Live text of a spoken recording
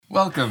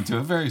Welcome to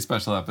a very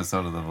special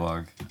episode of the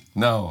vlog.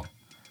 No.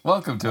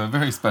 Welcome to a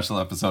very special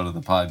episode of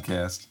the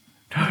podcast.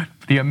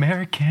 The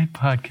American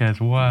podcast.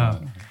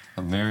 Wow.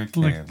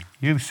 American. Look,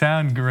 you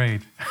sound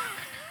great.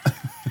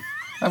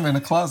 I'm in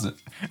a closet.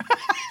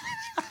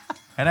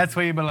 And that's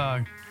where you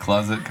belong.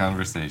 Closet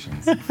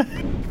conversations.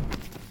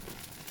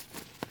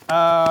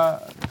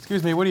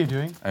 Excuse me, what are you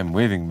doing? I'm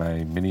waving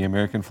my mini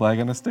American flag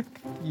on a stick.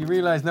 You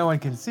realize no one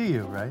can see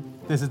you, right?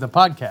 This is the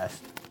podcast.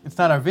 It's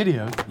not our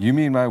videos. You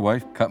mean my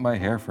wife cut my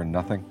hair for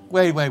nothing?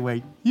 Wait.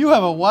 You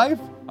have a wife?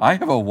 I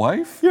have a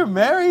wife? You're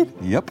married?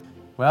 Yep.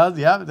 Well,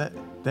 yeah,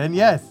 then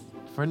yes,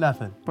 for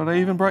nothing. But I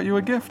even brought you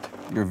a gift.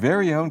 Your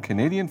very own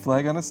Canadian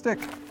flag on a stick.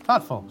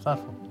 Thoughtful.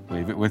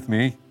 Wave it with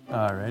me.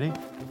 Alrighty.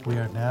 We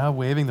are now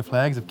waving the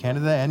flags of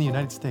Canada and the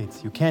United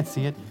States. You can't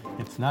see it.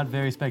 It's not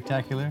very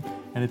spectacular.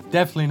 And it's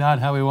definitely not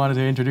how we wanted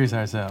to introduce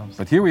ourselves.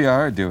 But here we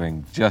are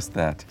doing just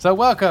that. So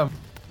welcome.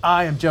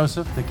 I am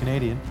Joseph, the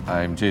Canadian.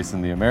 I'm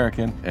Jason, the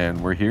American,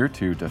 and we're here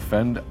to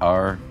defend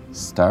our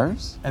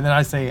stars? And then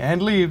I say,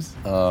 and leaves.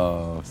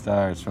 Oh,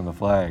 stars from the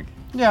flag.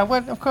 Yeah,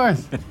 what? Of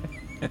course.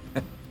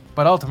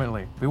 But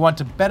ultimately, we want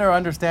to better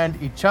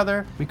understand each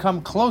other,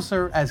 become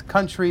closer as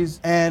countries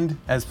and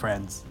as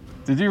friends.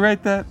 Did you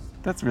write that?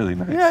 That's really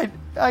nice. Yeah,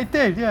 I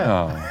did,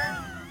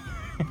 yeah.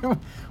 Oh.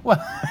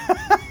 Well,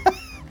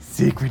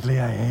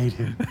 secretly I hate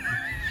him.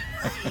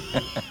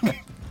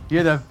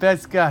 You're the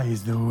best guy,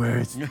 he's the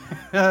worst.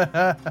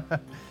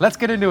 Let's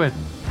get into it.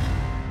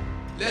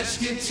 Let's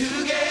get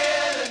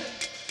together.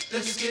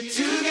 Let's get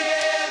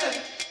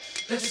together.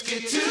 Let's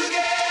get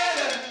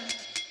together.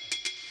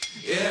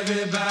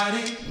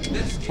 Everybody,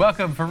 let's get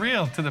Welcome for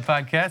real to the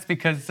podcast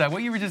because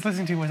what you were just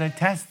listening to was a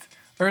test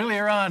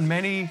earlier on,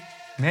 many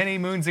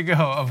moons ago,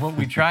 of what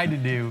we tried to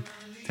do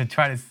to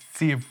try to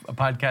see if a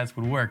podcast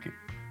would work.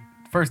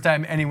 First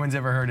time anyone's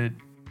ever heard it,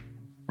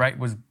 right,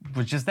 was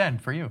just then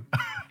for you.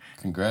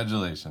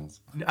 Congratulations.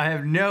 I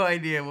have no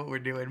idea what we're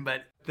doing,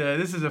 but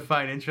this is a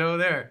fine intro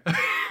there.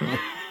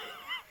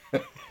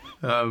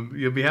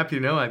 You'll be happy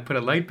to know I put a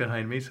light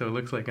behind me, so it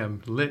looks like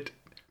I'm lit.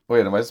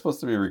 Wait, am I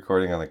supposed to be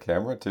recording on the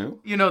camera too?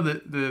 You know,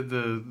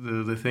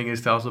 the thing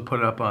is to also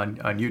put it up on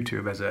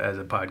YouTube as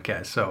a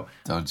podcast. So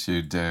Don't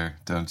you dare!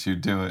 Don't you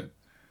do it!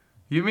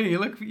 you mean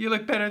you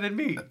look better than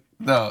me?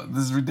 No,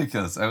 this is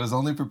ridiculous. I was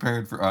only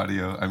prepared for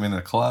audio. I'm in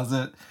a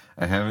closet.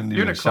 I haven't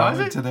You're in even a showered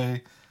closet?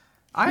 today.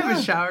 I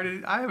haven't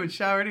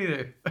showered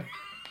either.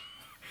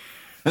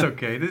 It's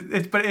okay.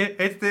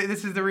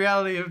 This is the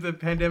reality of the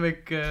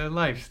pandemic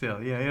life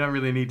still. Yeah, you don't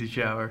really need to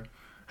shower.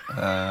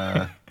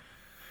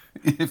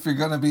 If you're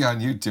gonna be on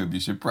YouTube, you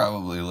should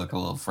probably look a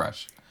little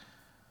fresh.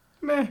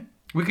 Meh.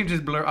 We can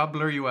just I'll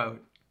blur you out.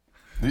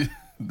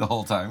 The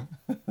whole time.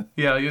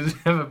 Yeah, you just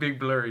have a big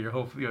blur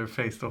your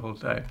face the whole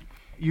time.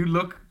 You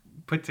look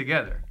put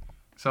together.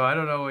 So I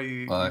don't know what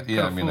you. Well, you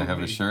yeah, I kinda mean, I fooled have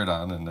me. a shirt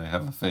on and I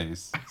have a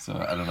face, so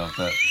I don't know if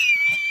that.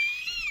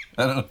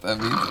 I don't know if that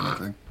means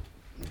anything.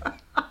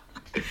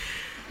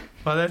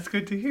 Well, that's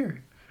good to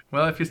hear.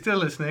 Well, if you're still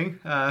listening,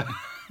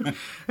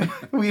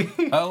 we.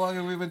 How long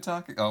have we been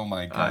talking? Oh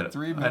my God,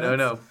 3 minutes. I don't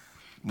know.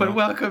 But No.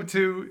 welcome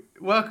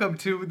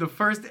to the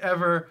first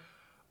ever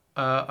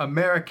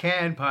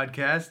American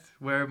podcast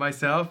where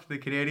myself, the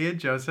Canadian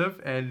Joseph,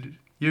 and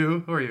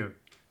you, who are you?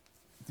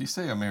 You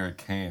say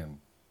American.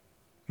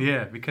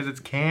 Yeah, because it's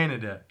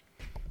Canada.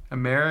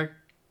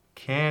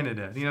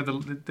 Canada. You know,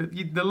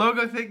 the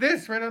logo thing,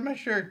 this right on my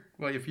shirt.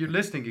 Well, if you're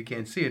listening, you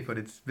can't see it, but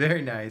it's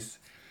very nice.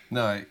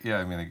 No,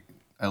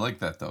 I like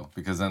that though,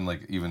 because then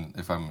like even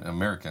if I'm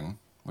American,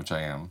 which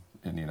I am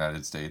in the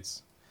United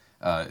States,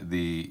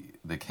 the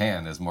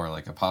can is more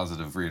like a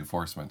positive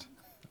reinforcement.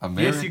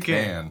 American. Yes, you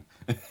can.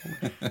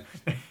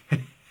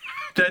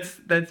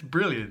 That's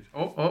brilliant.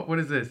 Oh, what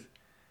is this?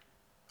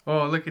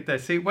 Oh, look at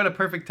that. See, what a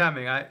perfect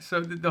timing.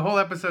 So the whole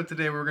episode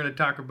today, we're going to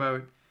talk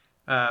about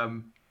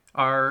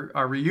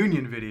our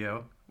reunion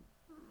video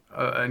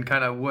and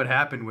kind of what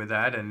happened with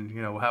that and,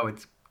 you know, how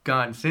it's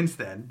gone since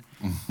then.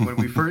 When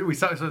we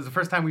saw, so it's the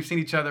first time we've seen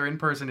each other in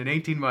person in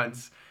 18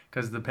 months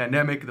because of the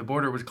pandemic, the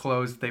border was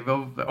closed. They've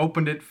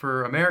opened it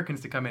for Americans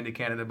to come into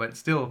Canada, but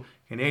still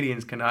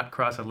Canadians cannot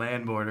cross a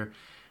land border.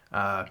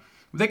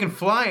 They can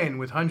fly in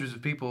with hundreds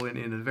of people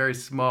in a very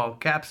small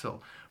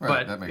capsule. Right,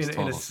 but that makes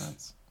total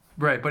sense.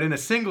 Right, but in a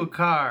single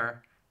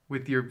car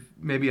with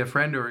maybe a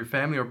friend or your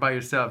family or by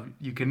yourself,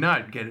 you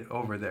cannot get it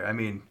over there. I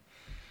mean,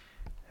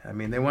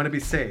 they want to be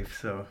safe,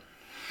 so.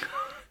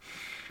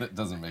 That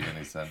doesn't make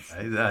any sense.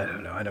 I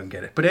don't know, I don't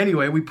get it. But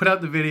anyway, we put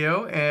out the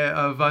video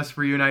of us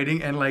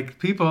reuniting, and like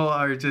people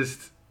are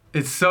just.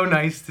 It's so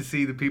nice to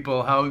see the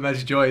people, how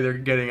much joy they're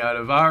getting out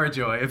of our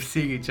joy of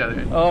seeing each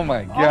other. Oh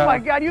my God. Oh my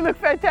God, you look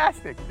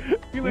fantastic.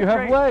 You look You have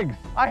great. legs.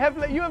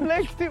 You have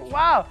legs too.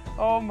 Wow.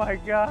 Oh my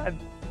God.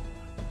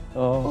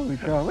 Oh, holy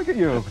cow, look at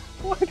you.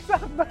 What's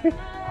up, buddy?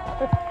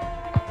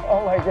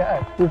 Oh my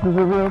God. This is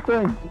a real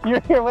thing. You're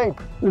here, wait.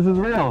 This is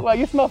real. Well,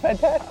 you smell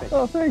fantastic.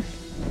 Oh, thanks.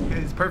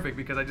 It's perfect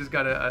because I just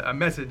got a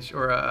message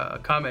or a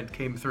comment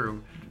came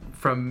through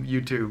from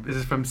YouTube. This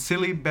is from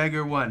Silly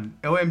Beggar One.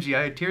 OMG,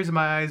 I had tears in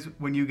my eyes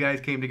when you guys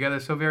came together.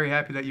 So very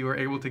happy that you were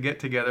able to get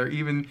together,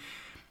 even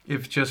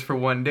if just for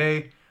one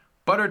day.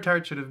 Butter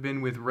tart should have been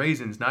with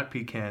raisins, not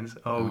pecans.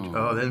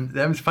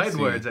 Them's fight See.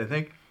 words, I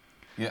think.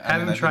 Yeah,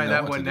 Have him I try didn't know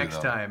that what one to do, next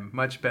though. time.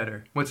 Much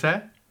better. What's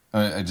that?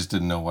 I just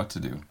didn't know what to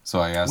do. So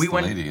I asked We the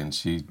went- lady, and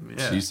she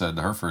said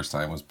her first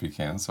time was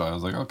pecan. So I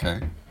was like,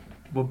 okay.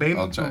 We'll blame,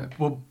 I'll try it.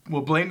 we'll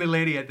blame the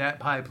lady at that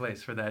pie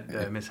place for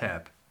that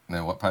mishap.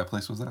 Now, what pie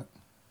place was that?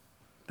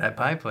 That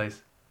pie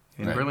place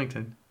in Right.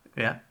 Burlington.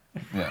 Yeah.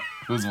 Yeah,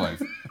 whose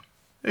wife?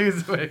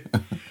 His way.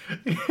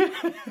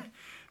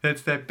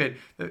 That's that bit.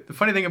 The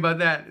funny thing about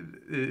that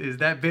is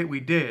that bit we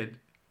did,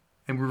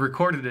 and we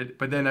recorded it,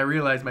 but then I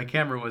realized my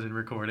camera wasn't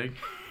recording.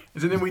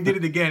 So then we did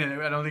it again,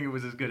 and I don't think it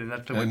was as good. And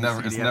that's the one.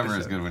 It's never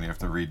as good when you have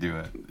to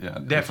redo it. Yeah,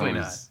 Definitely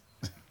not.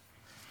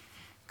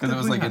 Because it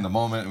was Definitely like not. in the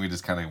moment, and we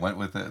just kind of went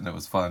with it, and it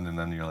was fun. And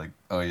then you're like,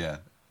 oh yeah,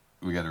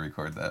 we got to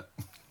record that.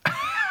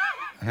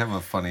 I have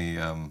a funny,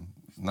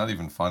 not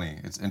even funny.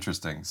 It's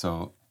interesting.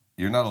 So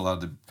you're not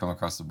allowed to come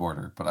across the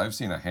border, but I've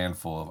seen a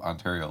handful of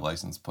Ontario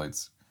license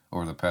plates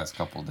over the past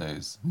couple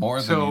days, more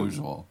So- than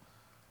usual.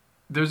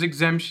 There's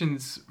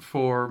exemptions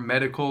for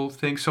medical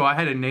things. So I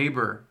had a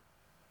neighbor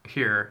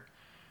here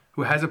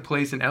who has a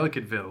place in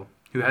Ellicottville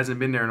who hasn't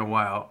been there in a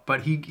while,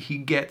 but he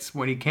gets,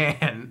 when he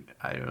can,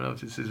 I don't know if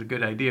this is a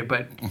good idea,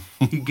 but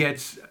he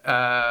gets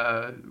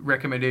a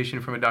recommendation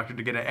from a doctor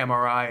to get an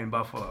MRI in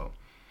Buffalo.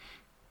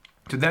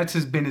 So that's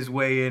been his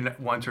way in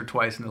once or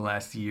twice in the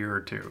last year or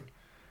two.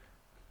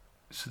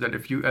 So that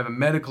if you have a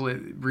medical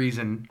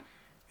reason,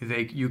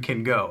 you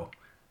can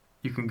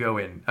go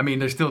in. I mean,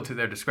 they're still to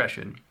their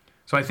discretion.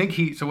 So I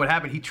think so what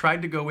happened, he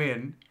tried to go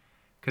in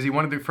because he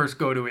wanted to first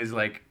go to his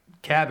like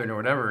cabin or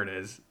whatever it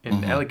is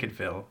in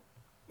Ellicottville,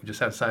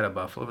 just outside of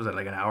Buffalo. Was it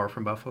like an hour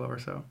from Buffalo or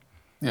so?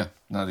 Yeah,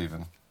 not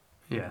even.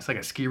 Yeah, it's like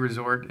a ski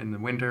resort in the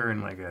winter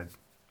and like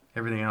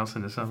everything else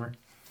in the summer.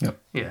 Yep.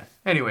 Yeah.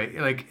 Anyway,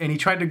 and he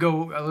tried to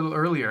go a little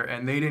earlier,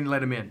 and they didn't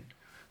let him in.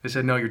 They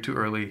said, no, you're too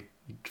early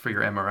for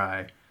your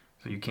MRI,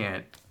 so you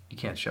can't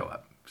show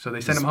up. So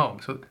they sent him home.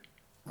 So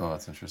Oh,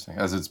 that's interesting.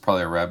 As it's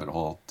probably a rabbit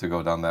hole to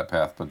go down that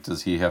path, but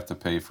does he have to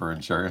pay for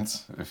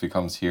insurance if he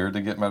comes here to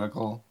get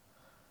medical?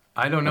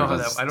 I don't know Or how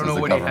does- that. I don't does know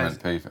the what he government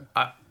has. pay for?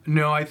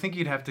 No, I think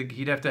he'd have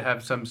to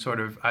have some sort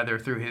of either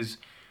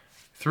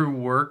through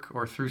work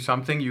or through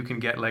something you can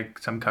get like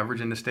some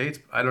coverage in the States.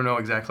 I don't know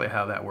exactly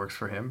how that works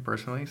for him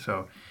personally.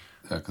 So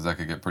Because that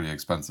could get pretty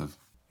expensive.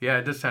 yeah,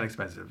 it does sound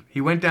expensive.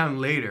 He went down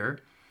later,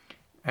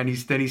 and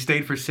then he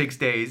stayed for 6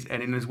 days.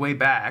 And in his way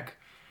back,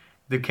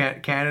 the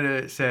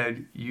Canada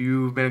said,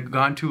 "You've been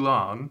gone too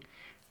long.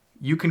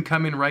 You can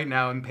come in right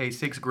now and pay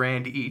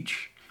 $6,000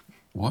 each.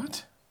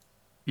 What?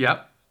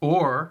 Yep.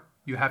 Or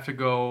you have to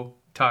go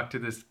talk to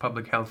this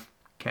Public Health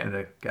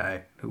Canada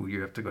guy who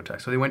you have to go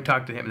talk." So they went and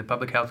talked to him. The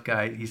public health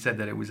guy, he said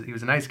that he was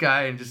a nice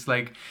guy, and just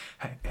like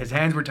his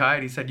hands were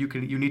tied. He said you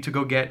need to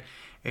go get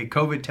a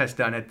COVID test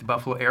done at the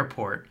Buffalo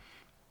airport,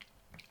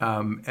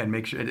 and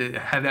make sure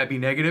have that be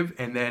negative,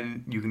 and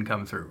then you can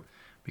come through,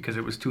 because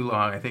it was too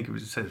long. I think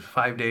it says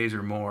 5 days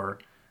or more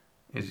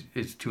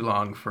is too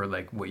long for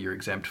like what you're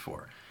exempt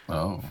for.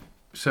 Oh.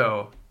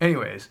 So,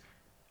 anyways,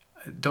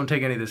 don't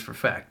take any of this for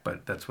fact,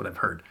 but that's what I've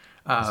heard.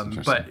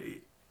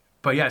 interesting.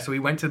 But yeah, so we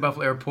went to the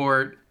Buffalo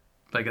airport,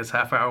 like it's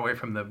half hour away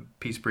from the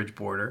Peace Bridge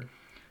border.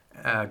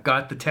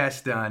 Got the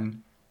test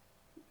done,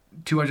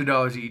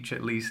 $200 each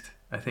at least,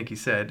 I think he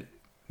said,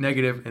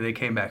 negative, and they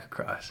came back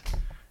across.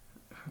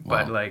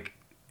 But Wow. like,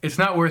 it's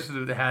not worth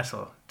the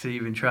hassle to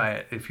even try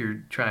it if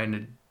you're trying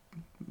to,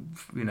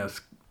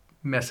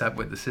 mess up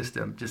with the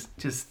system.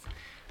 Just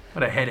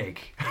what a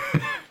headache.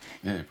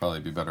 Yeah, you'd probably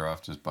be better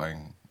off just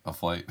buying a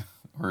flight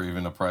or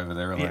even a private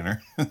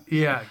airliner.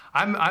 Yeah,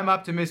 I'm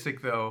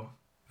optimistic though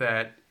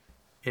that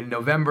in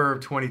November of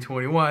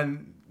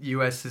 2021,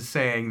 U.S. is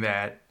saying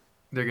that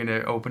they're going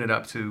to open it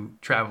up to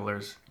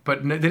travelers,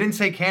 but they didn't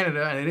say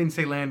Canada and they didn't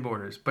say land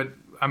borders. But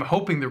I'm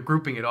hoping they're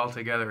grouping it all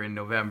together in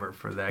November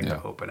for that Yeah.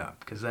 to open up,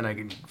 because then I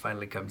can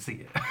finally come see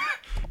it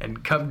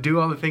and come do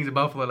all the things in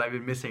Buffalo that I've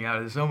been missing out.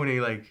 There's so many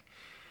like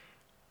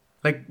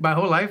my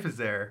whole life is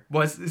there.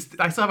 I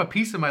still have a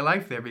piece of my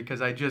life there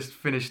because I just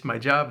finished my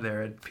job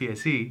there at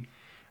PSE,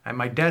 and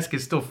my desk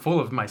is still full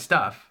of my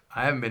stuff.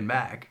 I haven't been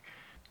back.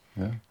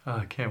 Yeah. Oh,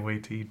 I can't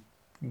wait to eat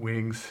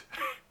wings.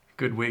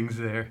 Good wings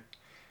there.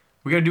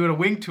 We got to do a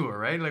wing tour,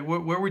 right? Like,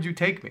 where would you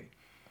take me?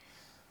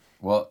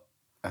 Well,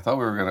 I thought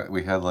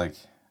we had like,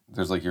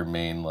 there's like your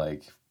main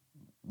like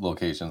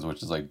locations,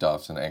 which is like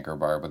Duff's and Anchor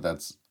Bar, but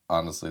that's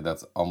almost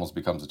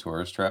becomes a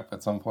tourist trap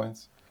at some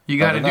points. You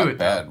got to They're do not it.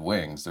 bad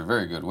wings. They're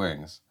very good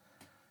wings.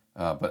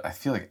 But I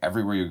feel like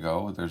everywhere you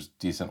go, there's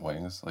decent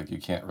wings. Like you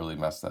can't really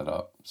mess that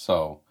up.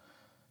 So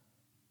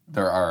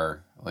there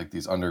are like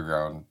these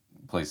underground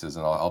places,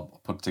 and I'll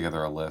put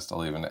together a list.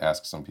 I'll even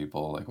ask some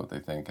people like what they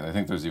think. And I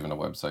think there's even a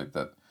website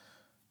that,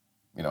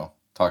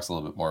 talks a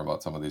little bit more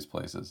about some of these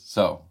places.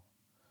 So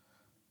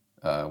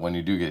when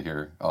you do get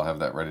here, I'll have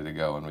that ready to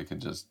go, and we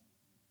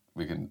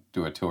can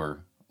do a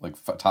tour, like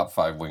top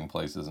 5 wing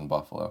places in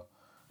Buffalo.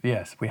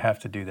 Yes, we have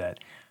to do that.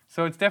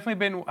 So it's definitely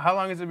been. How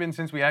long has it been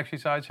since we actually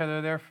saw each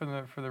other there for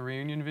the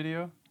reunion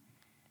video?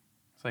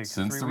 It's like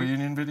Since 3 the weeks?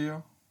 reunion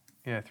video?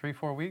 Yeah,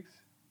 3-4 weeks.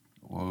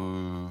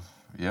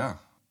 Yeah.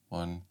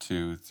 1,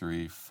 2,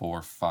 3,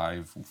 4,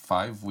 5.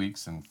 5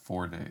 weeks and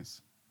 4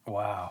 days.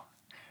 Wow.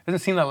 Doesn't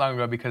seem that long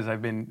ago because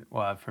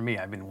for me,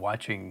 I've been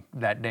watching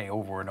that day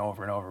over and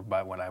over and over.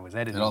 But when I was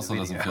editing, It also the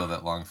doesn't video. feel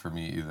that long for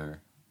me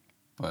either.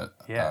 But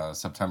Yeah.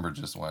 September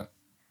just went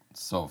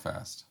so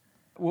fast.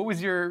 What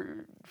was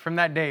from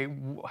that day?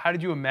 How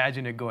did you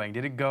imagine it going?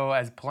 Did it go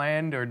as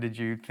planned, or did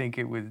you think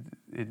it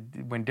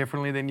went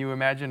differently than you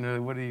imagined,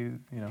 or what do you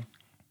know?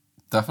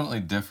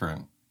 Definitely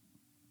different.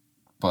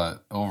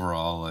 But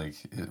overall, like,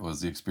 it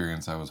was the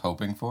experience I was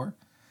hoping for.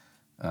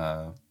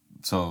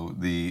 So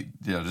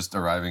just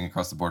arriving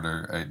across the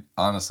border, I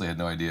honestly had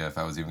no idea if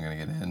I was even going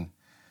to get in,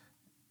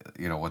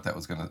 what that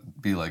was going to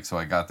be like. So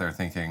I got there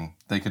thinking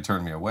they could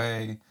turn me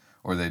away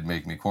or they'd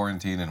make me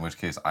quarantine, in which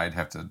case I'd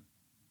have to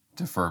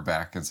defer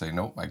back and say,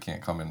 nope, I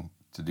can't come in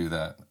to do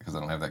that because I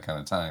don't have that kind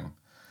of time.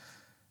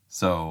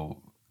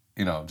 So,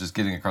 just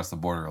getting across the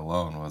border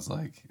alone was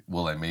like,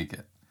 will I make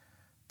it?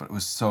 But it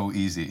was so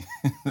easy.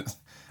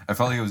 I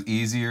felt like it was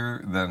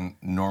easier than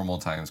normal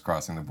times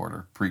crossing the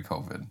border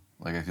pre-COVID.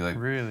 Like, I feel like,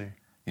 Really?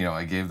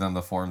 I gave them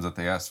the forms that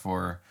they asked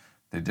for.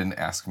 They didn't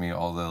ask me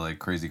all the like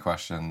crazy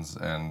questions.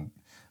 And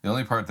the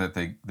only part that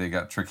they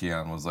got tricky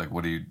on was like,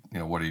 what are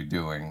you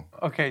doing?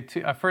 Okay.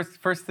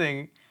 First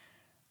thing,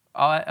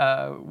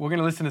 we're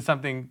gonna listen to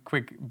something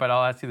quick, but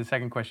I'll ask you the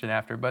second question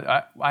after. But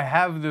I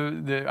have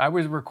I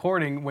was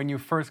recording when you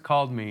first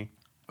called me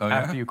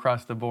after you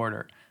crossed the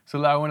border.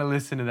 So I want to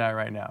listen to that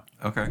right now.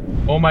 Okay.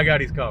 Oh my God,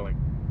 he's calling.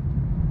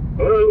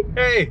 Hello.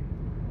 Hey.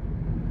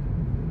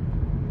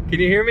 Can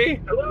you hear me?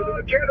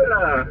 Hello,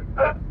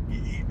 Canada.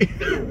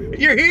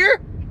 You're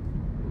here?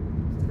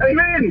 I'm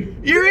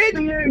in. You're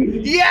in?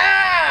 in.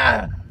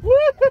 Yeah! Woo!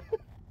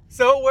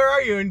 So where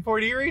are you? In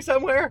Fort Erie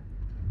somewhere?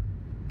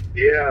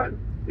 Yeah.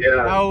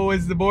 How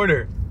was the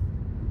border?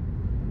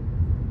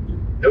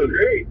 It was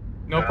great.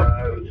 No It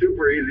was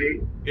super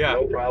easy. Yeah.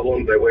 No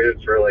problems. I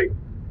waited for like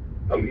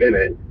a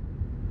minute.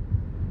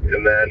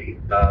 And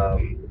then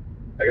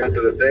I got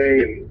to the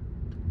thing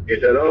and he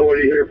said, oh, what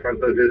are you here for? I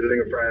said,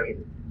 visiting a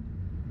friend.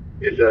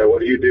 He said, what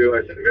do you do?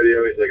 I said,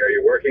 video. He's like, are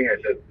you working?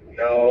 I said,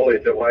 no.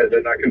 He said, why is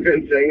that not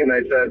convincing? And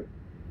I said,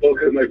 well,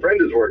 because my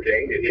friend is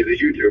working and he's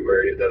a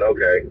YouTuber. He said,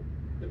 okay.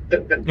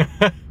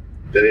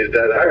 Then he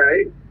said, all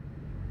right.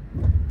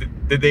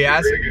 Did they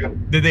ask? Here you go.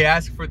 Did they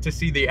ask to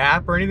see the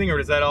app or anything, or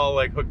is that all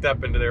like hooked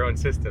up into their own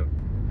system?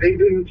 They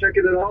didn't check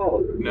it at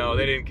all. No,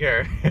 they didn't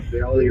care.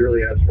 All he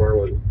really asked for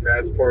was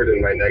passport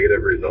and my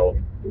negative result.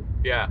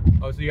 Yeah.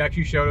 Oh, so you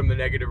actually showed them the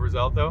negative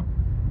result though,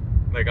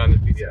 like on the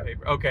piece Yeah. of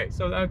paper. Okay,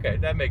 so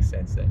that makes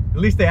sense then. At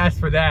least they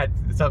asked for that.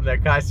 Something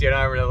that costs you an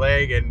arm and a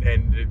leg and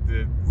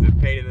the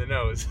pain in the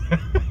nose.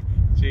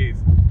 Jeez.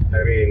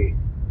 I mean,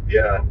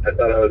 yeah, I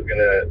thought I was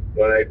gonna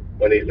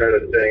when he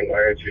started saying,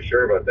 "Why aren't you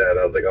sure about that?"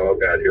 I was like, "Oh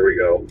God, here we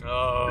go."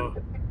 Oh.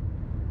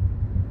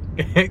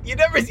 You're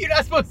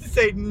not supposed to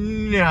say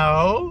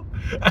no.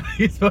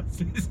 You're supposed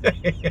to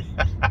say.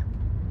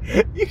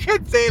 You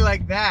can't say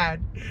like that.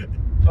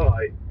 Oh,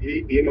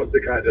 he must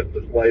have caught just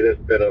the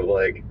slightest bit of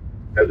like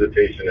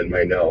hesitation in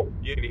my no.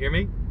 Can you hear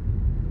me?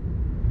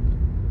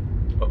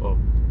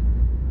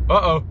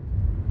 Uh-oh.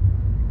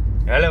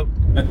 Hello.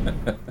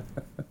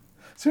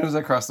 As soon as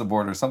I crossed the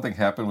border, something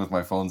happened with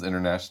my phone's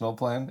international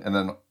plan, and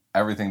then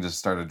everything just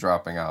started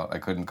dropping out. I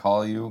couldn't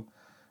call you.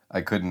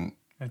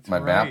 My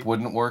map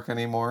wouldn't work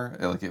anymore.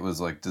 It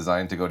was like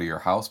designed to go to your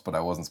house, but I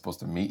wasn't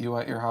supposed to meet you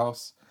at your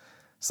house.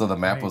 So the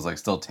map was like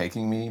still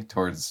taking me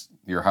towards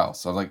your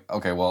house. So I was like,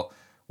 okay, well,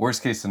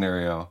 worst case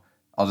scenario,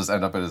 I'll just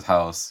end up at his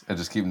house and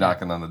just keep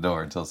knocking on the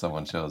door until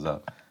someone shows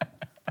up.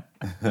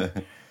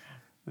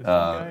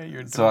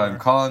 So I'm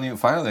calling you.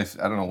 Finally,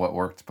 I don't know what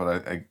worked,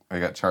 but I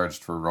got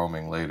charged for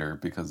roaming later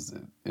because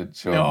it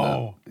showed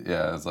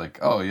that, it's like,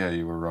 oh yeah,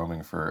 you were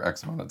roaming for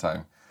X amount of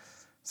time.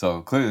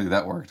 So clearly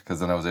that worked because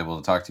then I was able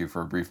to talk to you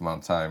for a brief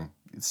amount of time.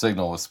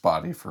 Signal was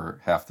spotty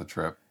for half the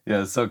trip.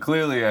 Yeah, so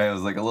clearly I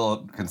was like a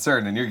little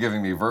concerned, and you're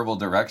giving me verbal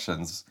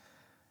directions,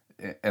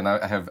 and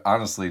I have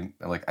honestly,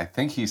 like, I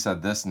think he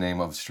said this name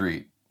of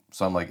street.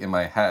 So I'm like in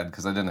my head,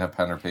 because I didn't have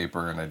pen or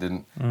paper and I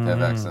didn't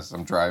have access.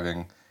 I'm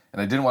driving.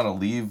 And I didn't want to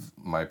leave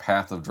my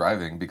path of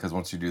driving because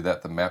once you do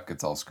that, the map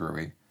gets all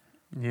screwy.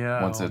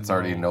 Yeah. Once it's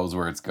already knows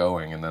where it's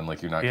going, and then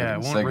like you're not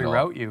getting signal. Yeah, it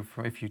won't reroute you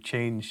if you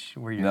change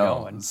where you're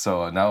going.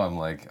 So now I'm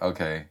like,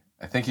 okay,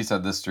 I think he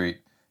said this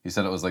street. He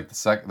said it was like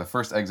the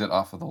first exit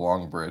off of the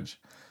Long Bridge.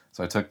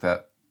 So I took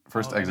that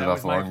first exit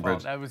off the Long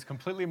Bridge. That was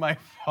completely my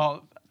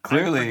fault.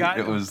 Clearly,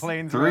 it was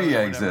three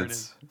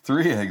exits.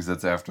 3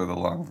 exits after the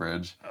Long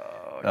Bridge.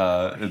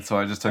 And so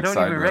I just took side roads.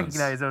 I don't even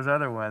recognize those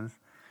other ones.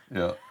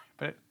 Yeah.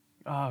 But,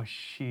 oh,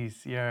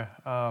 jeez, yeah.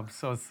 Oh, I'm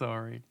so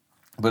sorry.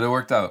 But it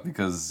worked out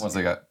because once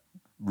I got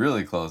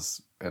really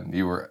close and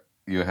you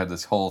had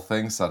this whole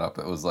thing set up,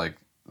 it was like,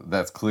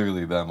 that's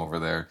clearly them over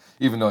there,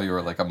 even though you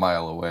were like a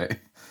mile away.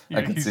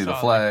 I could see the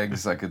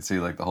flags. I could see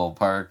like the whole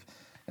park.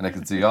 and I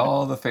could see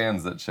all the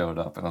fans that showed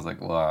up, and I was like,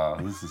 wow,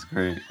 this is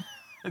great.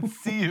 A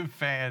sea of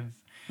fans.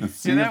 The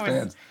sea of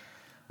fans.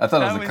 I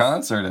thought it was a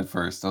concert at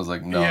first. I was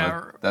like, no,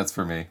 Yeah. that's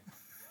for me.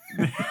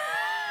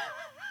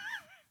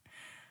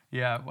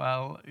 Yeah,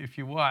 well, if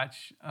you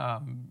watch,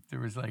 there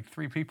was like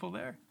 3 people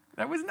there.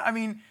 That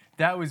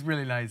was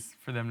really nice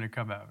for them to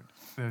come out.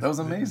 That was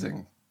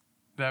amazing.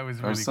 That was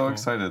really cool. I was so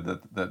excited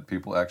that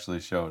people actually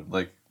showed,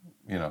 like,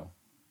 you know,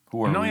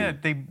 who are No, we? yeah,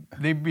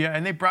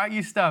 they brought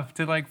you stuff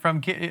to like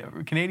from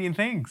Canadian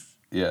Things.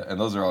 Yeah, and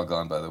those are all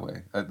gone, by the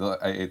way.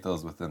 I ate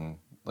those within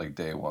like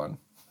day 1.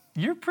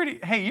 You're pretty.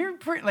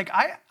 Like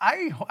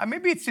I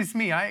maybe it's just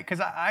me.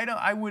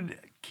 I would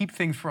keep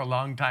things for a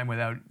long time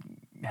without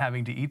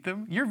having to eat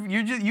them.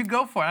 You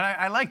go for it.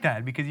 I like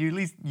that because you at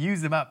least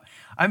use them up.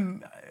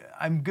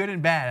 I'm good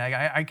and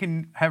bad. I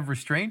can have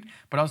restraint,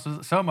 but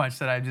also so much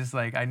that it just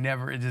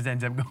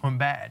ends up going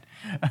bad.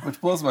 Which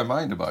blows my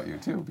mind about you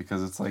too,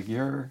 because it's like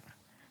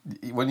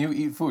when you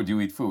eat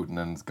food, and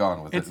then it's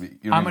gone with it.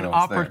 You don't I'm even an know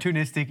it's there.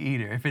 opportunistic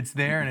eater. If it's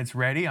there and it's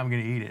ready, I'm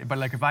gonna eat it. But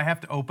like if I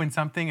have to open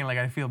something and like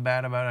I feel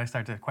bad about it, I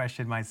start to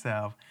question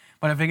myself.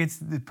 But if it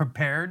gets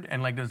prepared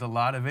and like there's a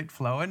lot of it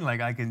flowing, like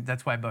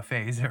that's why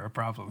buffets are a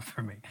problem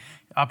for me.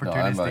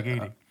 Opportunistic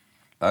eating.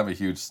 I'm a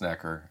huge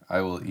snacker.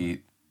 I will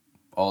eat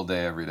all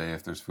day, every day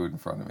if there's food in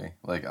front of me.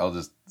 Like I'll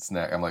just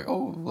snack. I'm like,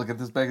 oh, look at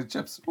this bag of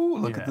chips. Oh,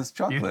 look at this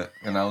chocolate,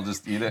 and I'll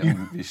just eat it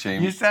and be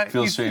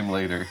feel shame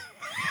later.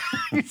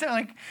 You sound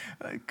like,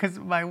 because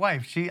my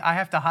wife, I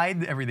have to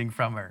hide everything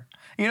from her.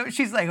 You know,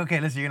 she's like, okay,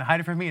 listen, you're gonna hide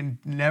it from me and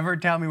never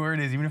tell me where it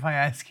is, even if I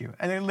ask you.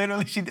 And then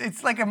literally,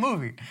 it's like a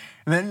movie.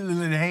 And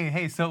then,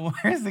 hey, so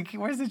where's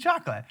the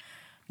chocolate?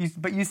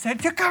 But you said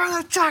to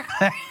cover the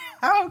chocolate.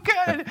 Oh,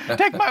 good.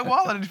 Take my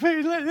wallet and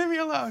leave me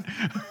alone.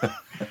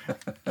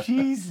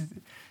 Jeez.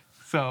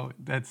 So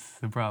that's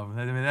the problem.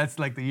 I mean, that's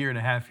like the year and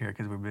a half here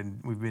because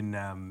we've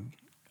been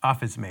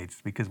office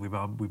mates because we've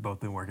both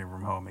been working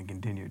from home and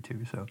continue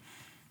to. So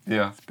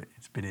yeah,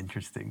 it's been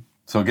interesting.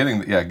 So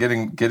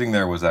getting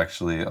there was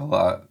actually a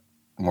lot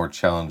more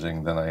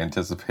challenging than I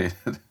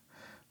anticipated.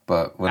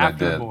 But when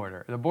after I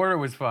did, the border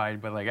was fine.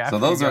 But like after, so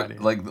those are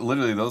like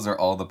literally those are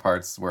all the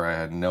parts where I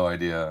had no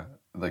idea.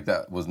 Like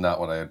that was not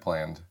what I had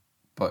planned,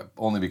 but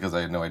only because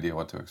I had no idea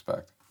what to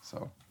expect.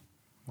 So,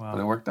 wow.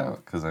 But it worked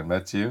out because I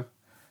met you,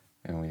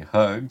 and we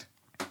hugged,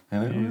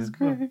 and it was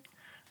great.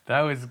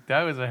 That was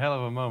a hell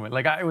of a moment.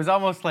 Like it was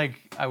almost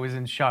like I was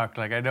in shock.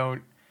 Like I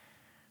don't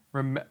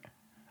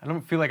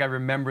feel like I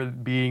remember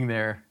being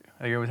there.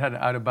 Like I had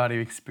an out of body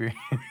experience.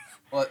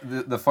 Well,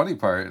 the funny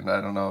part, and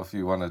I don't know if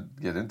you want to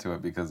get into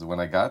it, because when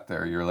I got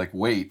there, you're like,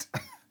 wait.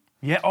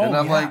 Yeah. And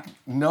I'm like,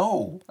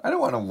 no, I don't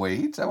want to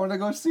wait. I want to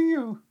go see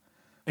you.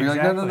 You're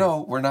like,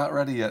 no, we're not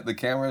ready yet. The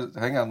camera,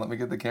 hang on, let me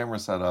get the camera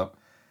set up.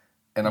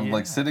 And I'm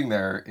like sitting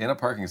there in a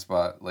parking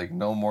spot, like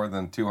no more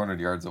than 200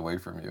 yards away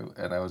from you.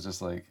 And I was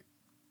just like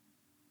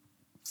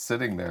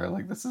sitting there,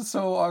 like, this is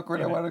so awkward.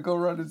 Yeah. I want to go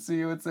run and see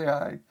you and say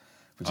hi.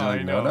 But you're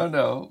like,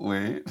 no,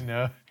 wait.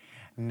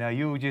 No,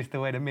 you just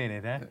wait a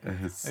minute,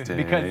 huh?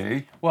 Stay.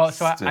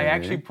 I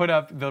actually put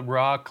up the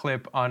raw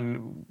clip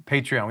on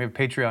Patreon. We have a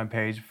Patreon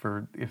page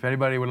for if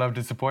anybody would love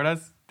to support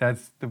us.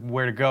 That's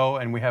where to go,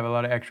 and we have a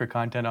lot of extra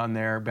content on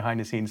there behind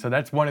the scenes. So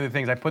that's one of the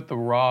things. I put the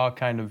raw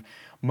kind of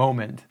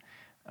moment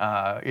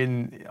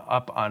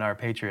up on our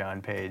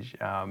Patreon page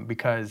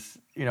because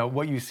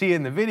what you see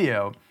in the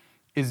video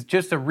is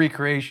just a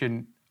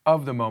recreation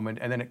of the moment,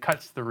 and then it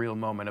cuts the real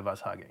moment of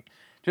us hugging,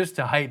 just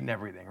to heighten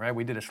everything, right?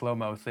 We did a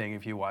slow-mo thing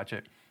if you watch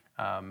it,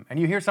 and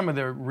you hear some of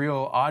the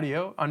real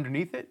audio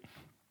underneath it.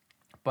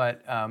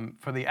 But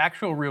for the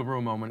actual real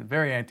moment,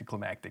 very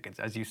anticlimactic. It's,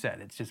 as you said,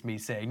 it's just me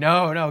saying,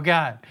 no,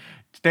 God,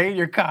 stay in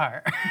your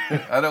car.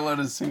 I don't want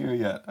to see you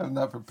yet. I'm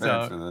not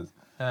prepared for this.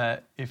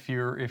 If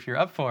you're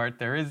up for it,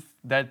 there is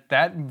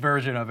that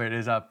version of it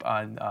is up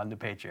on the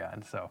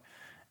Patreon. So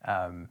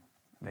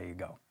there you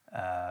go.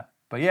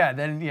 But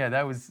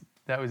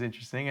that was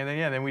interesting. And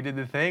then we did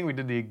the thing. We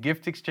did the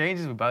gift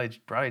exchanges. We brought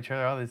each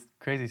other all this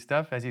crazy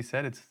stuff. As you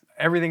said, it's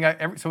everything.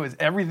 So is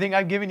everything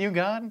I've given you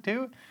gone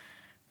too?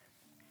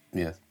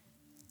 Yes.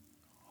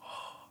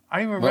 I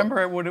don't even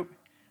remember what it...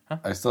 Huh?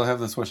 I still have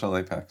the Swiss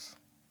LA packs.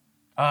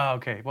 Oh,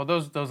 okay. Well,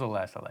 those will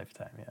last a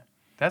lifetime, yeah.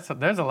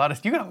 There's a lot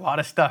of... You got a lot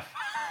of stuff,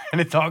 and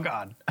it's all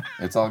gone.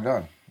 It's all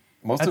gone.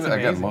 Most of it, amazing.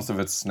 again, most of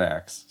it's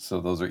snacks, so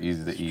those are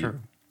easy to eat. True.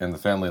 And the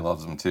family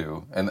loves them,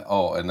 too. And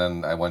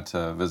then I went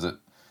to visit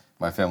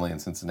my family in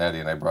Cincinnati,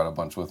 and I brought a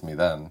bunch with me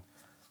then.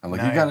 I'm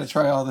like, You got to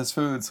try all this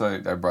food. So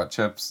I brought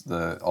chips,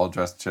 the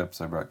all-dressed chips.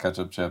 I brought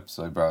ketchup chips.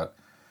 I brought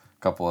a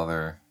couple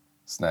other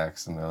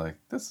snacks, and they're like,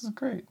 this is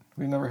great.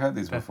 We never had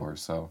these before,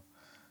 so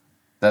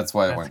that's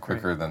why it went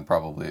quicker than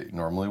probably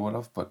normally would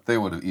have, but they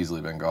would have easily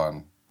been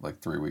gone like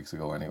 3 weeks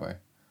ago anyway.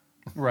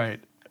 Right.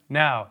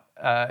 Now,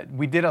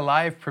 we did a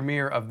live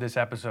premiere of this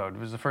episode.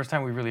 It was the first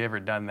time we've really ever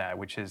done that,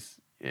 which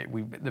is,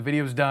 the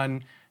video's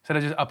done. Instead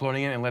of just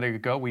uploading it and letting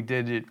it go, we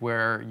did it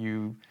where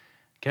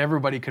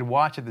everybody could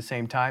watch at the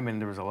same time, and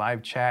there was a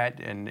live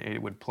chat, and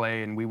it would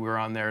play, and we were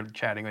on there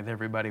chatting with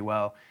everybody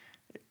while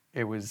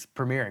it was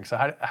premiering. So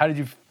how did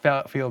you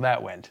feel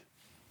that went?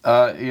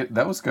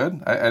 That was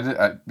good.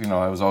 I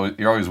was always,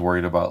 you're always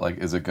worried about like,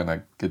 is it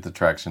gonna get the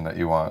traction that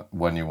you want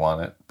when you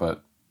want it?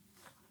 But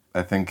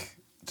I think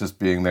just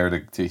being there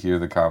to hear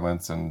the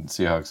comments and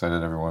see how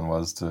excited everyone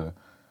was to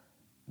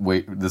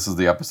wait. This is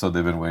the episode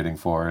they've been waiting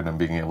for, and then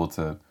being able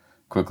to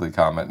quickly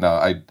comment. Now,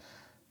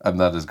 I'm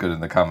not as good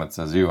in the comments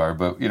as you are,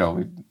 but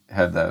we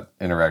had that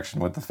interaction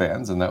with the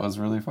fans, and that was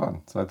really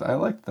fun. So I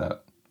liked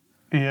that.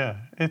 Yeah,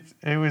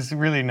 it was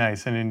really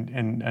nice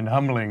and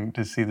humbling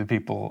to see the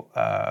people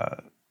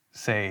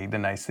say the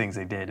nice things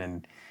they did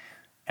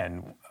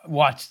and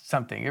watch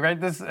something. Right?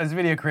 This, as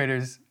video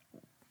creators,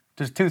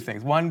 there's two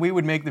things. One, we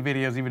would make the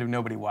videos even if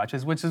nobody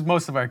watches, which is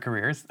most of our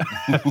careers.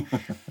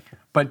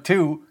 But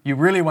two, you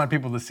really want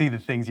people to see the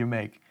things you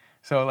make.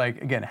 So like,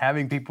 again,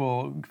 having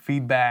people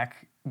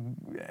feedback,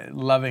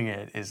 loving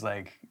it is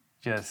like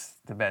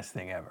just the best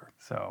thing ever.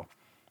 So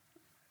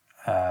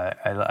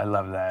I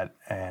love that,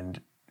 and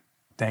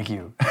thank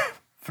you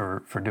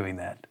for doing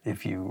that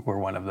if you were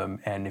one of them,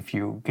 and if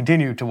you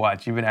continue to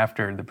watch even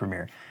after the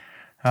premiere.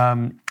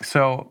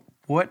 So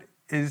what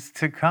is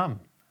to come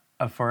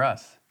for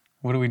us?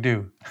 What do we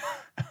do?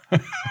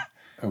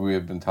 We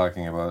have been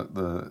talking about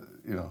the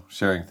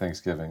sharing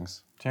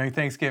Thanksgivings. Sharing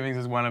Thanksgivings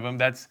is one of them.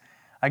 That's,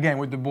 again,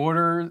 with the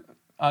border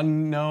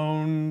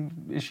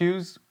unknown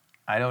issues,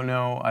 I don't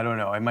know.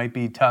 It might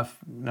be tough,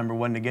 number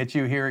one, to get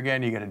you here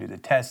again. You got to do the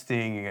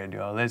testing. You got to do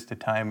all this, the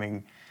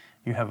timing.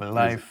 You have a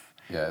life.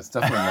 Yeah, it's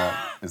definitely not.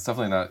 It's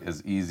definitely not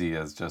as easy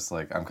as just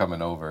like, I'm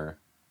coming over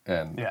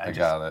and I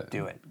got it.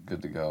 Do it.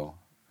 Good to go.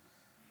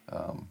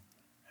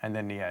 And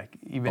then,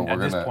 even at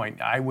this point,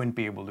 I wouldn't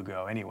be able to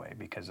go anyway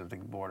because of the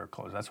border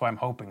closed. That's why I'm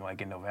hoping,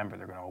 like, in November,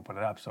 they're going to open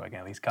it up so I can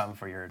at least come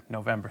for your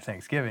November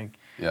Thanksgiving,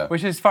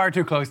 which is far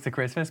too close to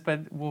Christmas,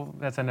 but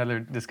that's another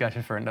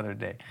discussion for another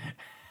day.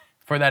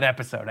 For that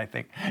episode, I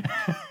think.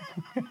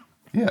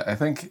 Yeah, I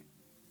think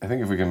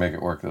if we can make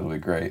it work, that'll be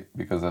great,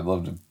 because I'd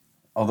love to.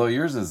 Although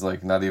yours is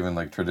like not even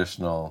like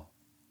traditional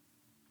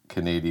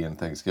Canadian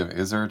Thanksgiving.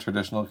 Is there a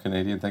traditional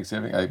Canadian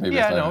Thanksgiving?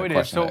 It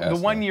is. So the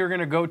one you're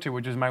going to go to,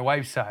 which is my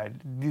wife's side,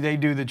 they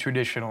do the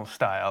traditional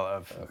style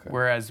of. Okay.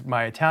 Whereas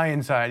my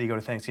Italian side, you go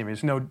to Thanksgiving.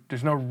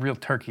 There's no real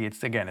turkey. It's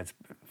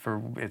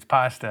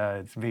pasta,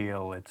 it's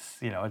veal,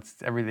 it's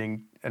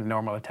everything a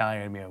normal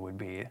Italian meal would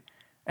be.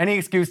 Any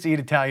excuse to eat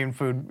Italian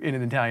food in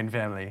an Italian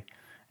family,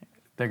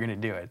 they're going to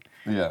do it.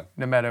 Yeah.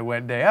 No matter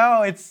what day.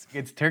 Oh, it's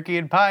turkey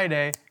and pie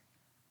day.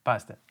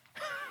 Pasta.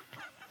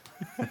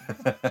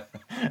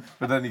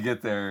 But then you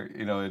get there,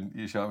 and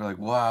you show up, you're like,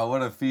 wow,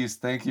 what a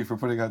feast. Thank you for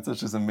putting on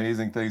such an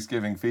amazing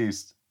Thanksgiving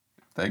feast.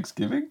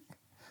 Thanksgiving?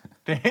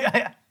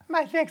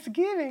 My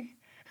Thanksgiving.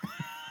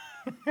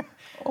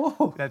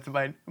 Oh. That's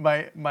my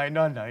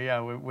nonna,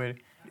 yeah.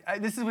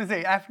 This is what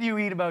they say. After you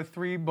eat about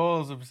three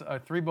bowls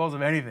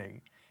of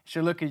anything,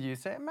 she'll look at you and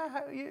say, "Man,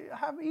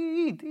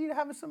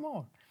 have some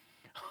more."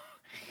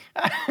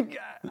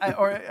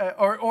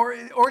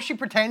 or she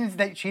pretends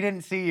that she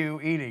didn't see you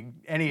eating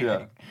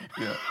anything.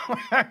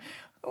 Yeah.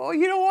 Oh,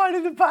 you don't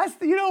want the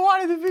pasta. You don't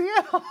want the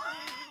veal.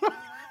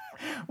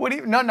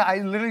 No. I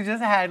literally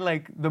just had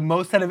like the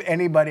most out of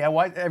anybody. I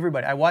watched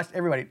everybody.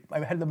 I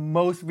had the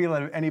most veal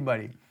out of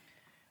anybody.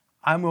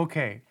 I'm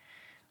okay.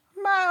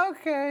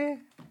 Okay.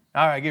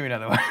 All right, give me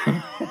another one.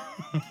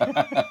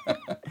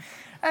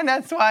 And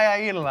that's why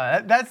I eat a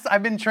lot.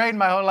 I've been trained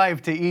my whole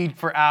life to eat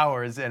for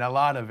hours, and a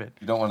lot of it.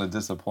 You don't want to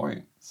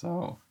disappoint,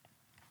 so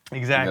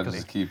exactly. You gotta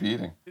just keep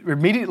eating.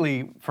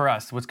 Immediately for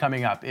us, what's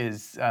coming up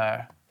is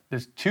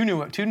there's two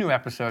new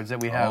episodes that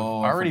we have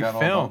already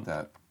filmed. All about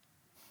that.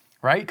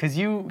 Right? Because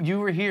you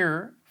were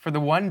here for the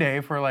one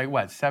day for like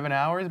what, 7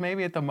 hours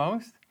maybe at the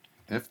most?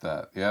 If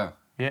that, yeah.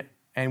 Yeah,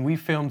 and we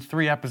filmed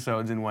 3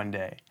 episodes in one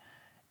day.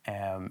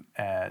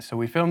 So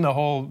we filmed the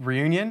whole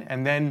reunion,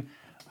 and then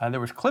there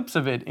was clips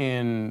of it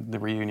in the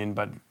reunion,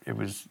 but it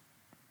was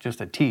just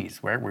a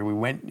tease where we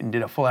went and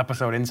did a full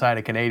episode inside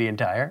a Canadian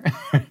Tire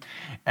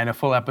and a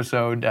full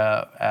episode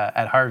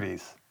at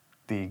Harvey's,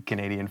 the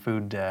Canadian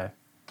food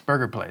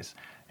burger place.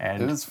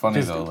 And it is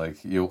funny though, like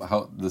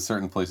how the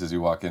certain places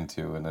you walk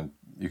into, and then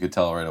you could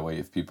tell right away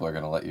if people are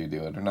going to let you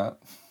do it or not.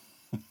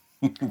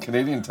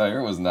 Canadian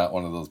Tire was not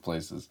one of those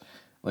places.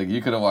 Like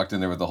you could have walked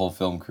in there with the whole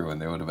film crew,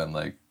 and they would have been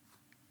like,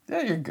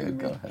 "Yeah, you're good.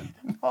 Go ahead."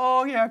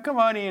 Oh yeah, come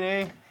on,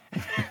 Ene.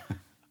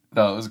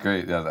 No, it was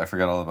great. Yeah, I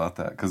forgot all about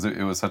that because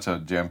it was such a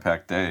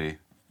jam-packed day.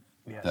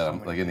 Yeah,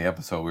 that like in the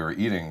episode we were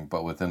eating,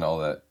 but within all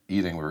that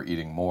eating, we were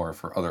eating more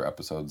for other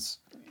episodes.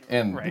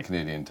 And the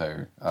Canadian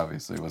Tire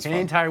obviously was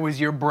Canadian fun. Tire was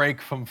your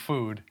break from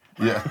food.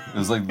 Yeah, it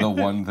was like the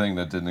one thing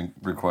that didn't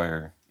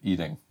require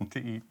eating.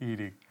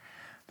 Eating.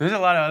 There's a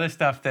lot of other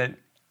stuff that,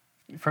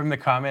 from the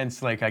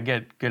comments, like I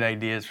get good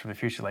ideas for the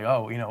future. Like,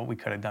 oh, we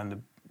could have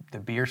done the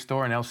beer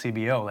store and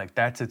LCBO. Like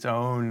that's its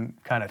own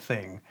kind of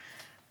thing.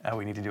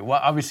 We need to do.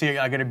 Well, obviously,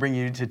 I got to bring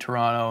you to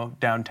Toronto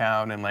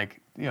downtown and like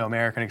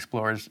American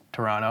Explorers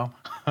Toronto.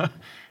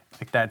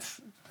 Like that's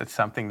That's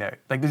something that,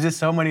 like, there's just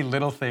so many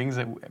little things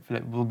that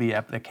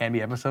can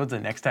be episodes.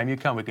 And next time you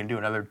come, we can do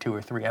another 2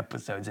 or 3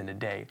 episodes in a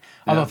day.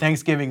 Although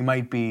Thanksgiving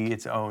might be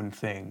its own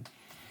thing.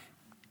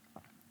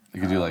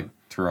 You could do like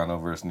Toronto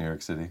versus New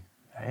York City.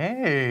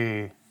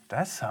 Hey,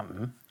 that's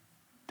something.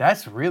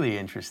 That's really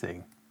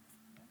interesting.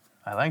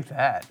 I like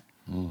that.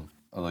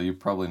 Although you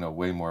probably know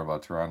way more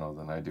about Toronto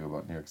than I do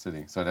about New York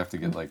City, so I'd have to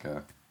get like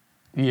a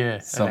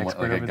somewhat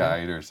like a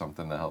guide or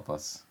something to help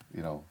us,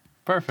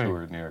 Perfect.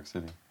 tour New York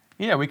City.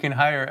 Yeah, we can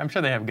hire. I'm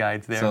sure they have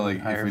guides there. So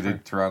like if we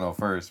did Toronto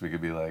first, we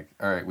could be like,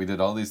 all right, we did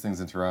all these things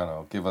in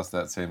Toronto. Give us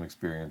that same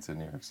experience in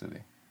New York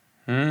City.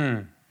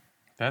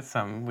 That's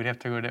something. We'd have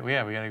to go. We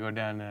got to go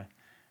down to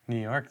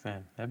New York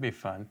then. That'd be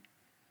fun.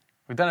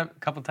 We've done it a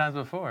couple times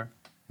before.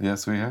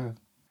 Yes, we have.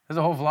 There's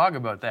a whole vlog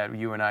about that.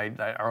 You and I,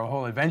 our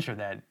whole adventure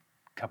that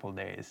couple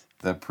days.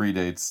 That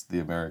predates the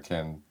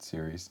American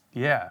series.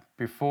 Yeah,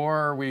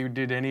 before we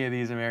did any of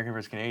these American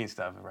versus Canadian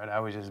stuff, right? I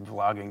was just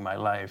vlogging my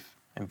life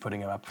and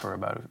putting it up for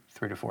about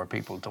 3 to 4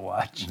 people to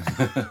watch.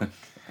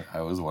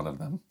 I was one of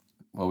them.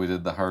 Well, we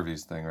did the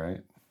Harveys thing,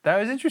 right? That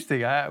was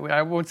interesting.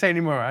 I won't say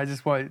anymore. I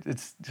just want,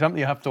 it's something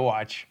you have to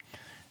watch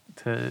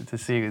to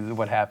see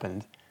what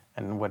happened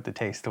and what the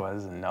taste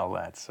was and all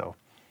that. So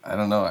I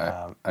don't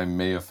know. I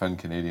may offend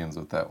Canadians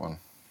with that one.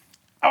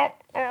 I'm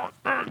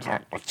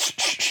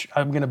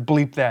gonna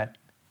bleep that.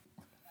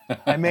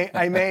 I may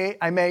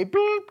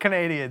bleep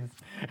Canadians.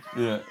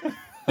 Yeah.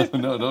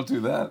 No, don't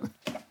do that.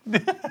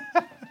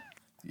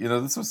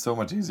 This was so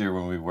much easier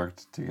when we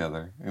worked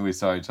together and we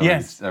saw each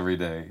other every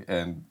day,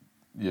 and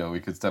we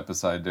could step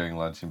aside during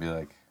lunch and be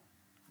like,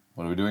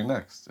 "What are we doing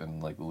next?"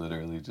 And like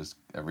literally just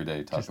every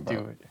day talk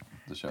about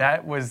the show.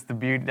 That was the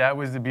beauty. That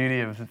was the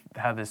beauty of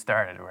how this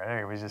started.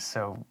 Right? It was just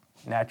so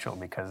natural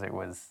because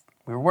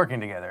we were working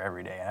together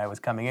every day, and I was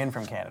coming in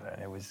from Canada,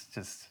 and it was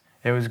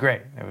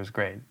great. It was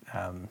great.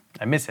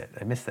 I miss it.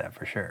 I miss that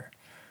for sure.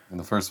 And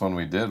the first one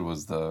we did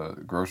was the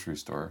grocery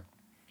store.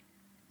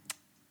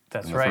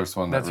 That's and right. The first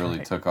one that really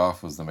took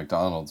off was the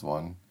McDonald's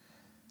one.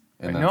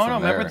 And then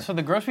remember, so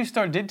the grocery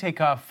store did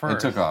take off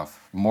first. It took off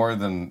more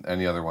than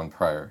any other one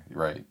prior,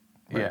 right?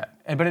 Yeah,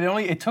 but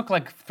it took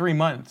like 3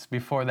 months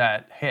before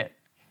that hit.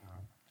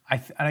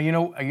 You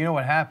know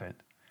what happened?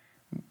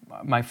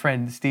 My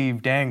friend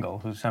Steve Dangle,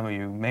 who some of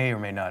you may or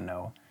may not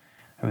know,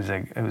 who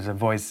was a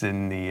voice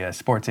in the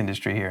sports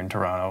industry here in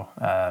Toronto,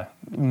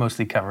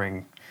 mostly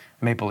covering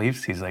Maple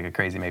Leafs. He's like a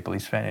crazy Maple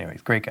Leafs fan.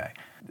 Anyways, great guy.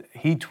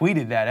 He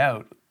tweeted that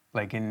out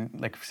like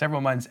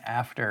several months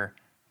after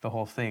the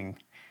whole thing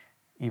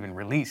even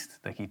released.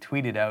 Like he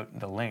tweeted out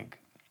the link,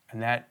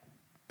 and that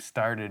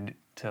started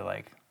to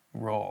like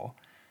roll.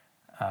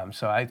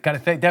 So I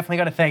definitely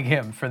got to thank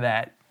him for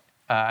that.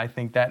 I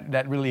think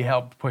that really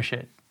helped push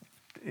it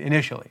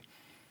initially.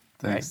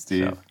 Thanks, right?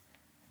 Steve. So,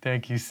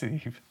 thank you,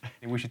 Steve.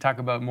 We should talk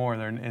about more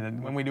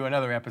when we do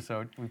another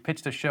episode. We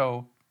pitched this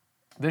show,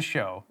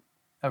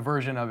 a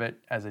version of it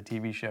as a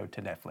TV show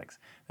to Netflix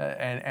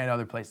and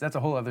other places. That's a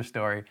whole other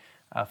story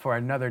for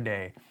another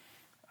day.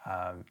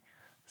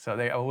 So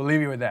we'll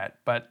leave you with that.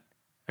 But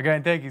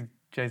again, thank you,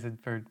 Jason,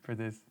 for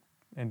this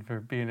and for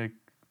being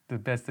the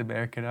best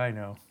American I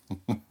know.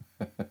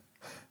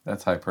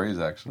 That's high praise,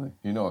 actually.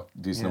 You know a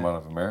decent amount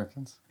of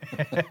Americans.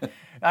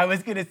 I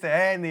was going to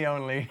say, and the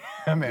only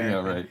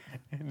American. Yeah, right.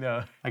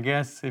 No. I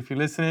guess if you're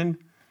listening,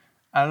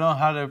 I don't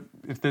know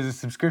if there's a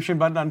subscription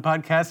button on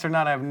podcasts or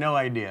not, I have no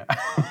idea.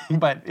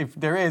 But if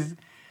there is,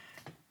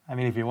 I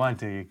mean, if you want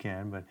to, you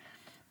can, but.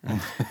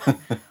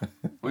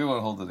 We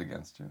won't hold it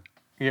against you.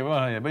 Yeah,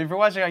 well, yeah. But if you're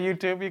watching on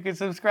YouTube, you can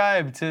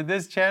subscribe to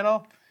this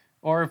channel.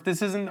 Or if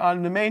this isn't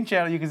on the main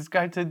channel, you can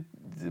subscribe to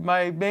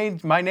my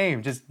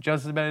name, just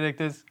Joseph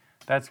Benedictus.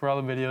 That's where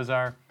all the videos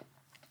are.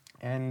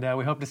 And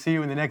we hope to see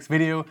you in the next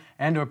video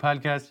and or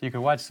podcast. You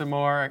can watch some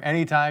more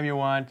anytime you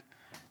want.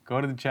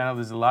 Go to the channel.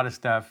 There's a lot of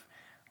stuff.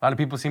 A lot of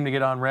people seem to get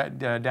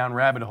down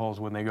rabbit holes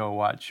when they go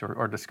watch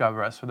or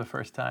discover us for the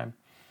first time.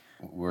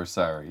 We're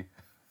sorry.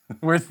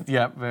 Very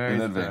sorry.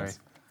 In advance.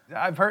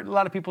 I've heard a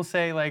lot of people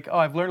say, like, oh,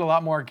 I've learned a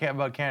lot more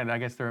about Canada. I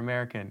guess they're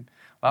American.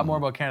 A lot more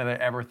about Canada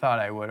than I ever thought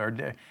I would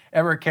or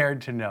ever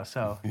cared to know.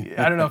 So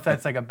I don't know if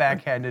that's like a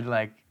backhanded,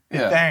 like,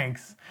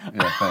 thanks.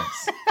 Yeah,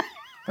 thanks.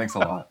 Thanks a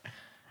lot.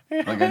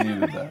 Like, I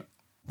needed that.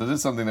 That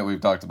is something that we've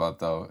talked about,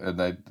 though,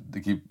 and I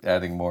keep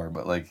adding more.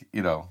 But, like,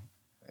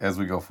 as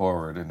we go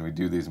forward and we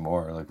do these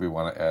more, like, we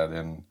want to add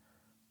in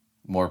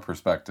more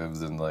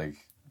perspectives and, like,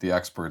 the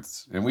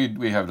experts. And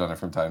we have done it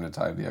from time to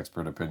time, the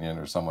expert opinion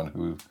or someone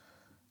who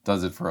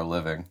does it for a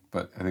living.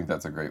 But I think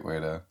that's a great way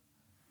to...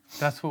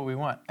 That's what we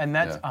want. And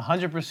that's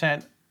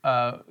 100%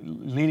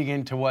 leading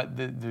into what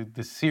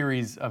the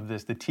series of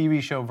this, the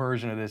TV show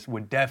version of this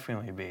would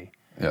definitely be.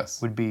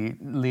 Yes. Would be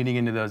leading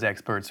into those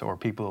experts or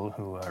people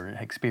who are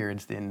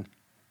experienced in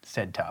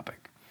said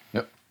topic.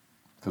 Yep.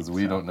 Because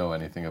we don't know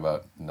anything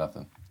about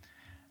nothing.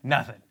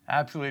 Nothing.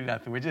 Absolutely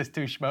nothing. We're just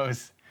two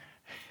schmoes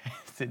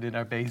sitting in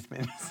our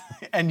basements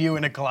and you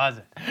in a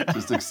closet.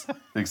 Just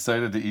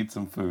excited to eat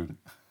some food.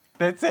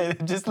 That's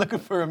it. Just looking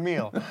for a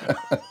meal.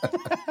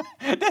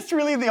 That's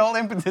really the whole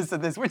impetus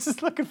of this. We're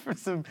just looking for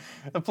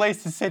a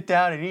place to sit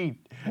down and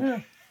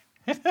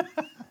eat.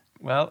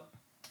 Well,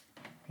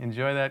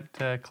 enjoy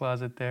that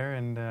closet there,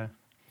 and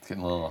It's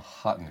getting a little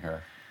hot in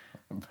here.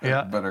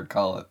 Yeah. Better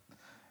call it.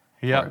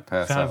 yeah, I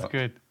pass sounds out.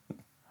 good.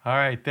 All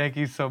right, thank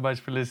you so much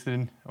for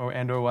listening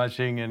or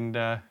watching, and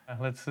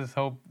let's just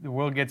hope the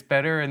world gets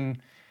better and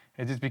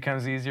it just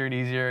becomes easier and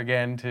easier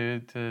again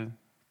to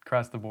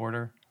cross the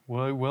border.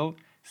 We'll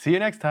see you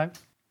next time.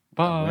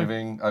 Bye.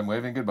 I'm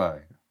waving goodbye.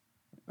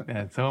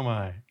 And so am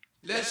I.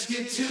 Let's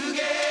get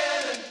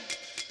together.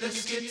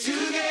 Let's get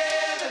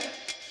together.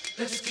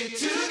 Let's get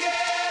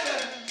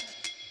together.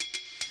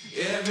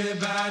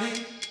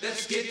 Everybody,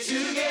 let's get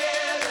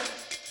together.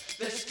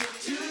 Let's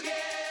get together.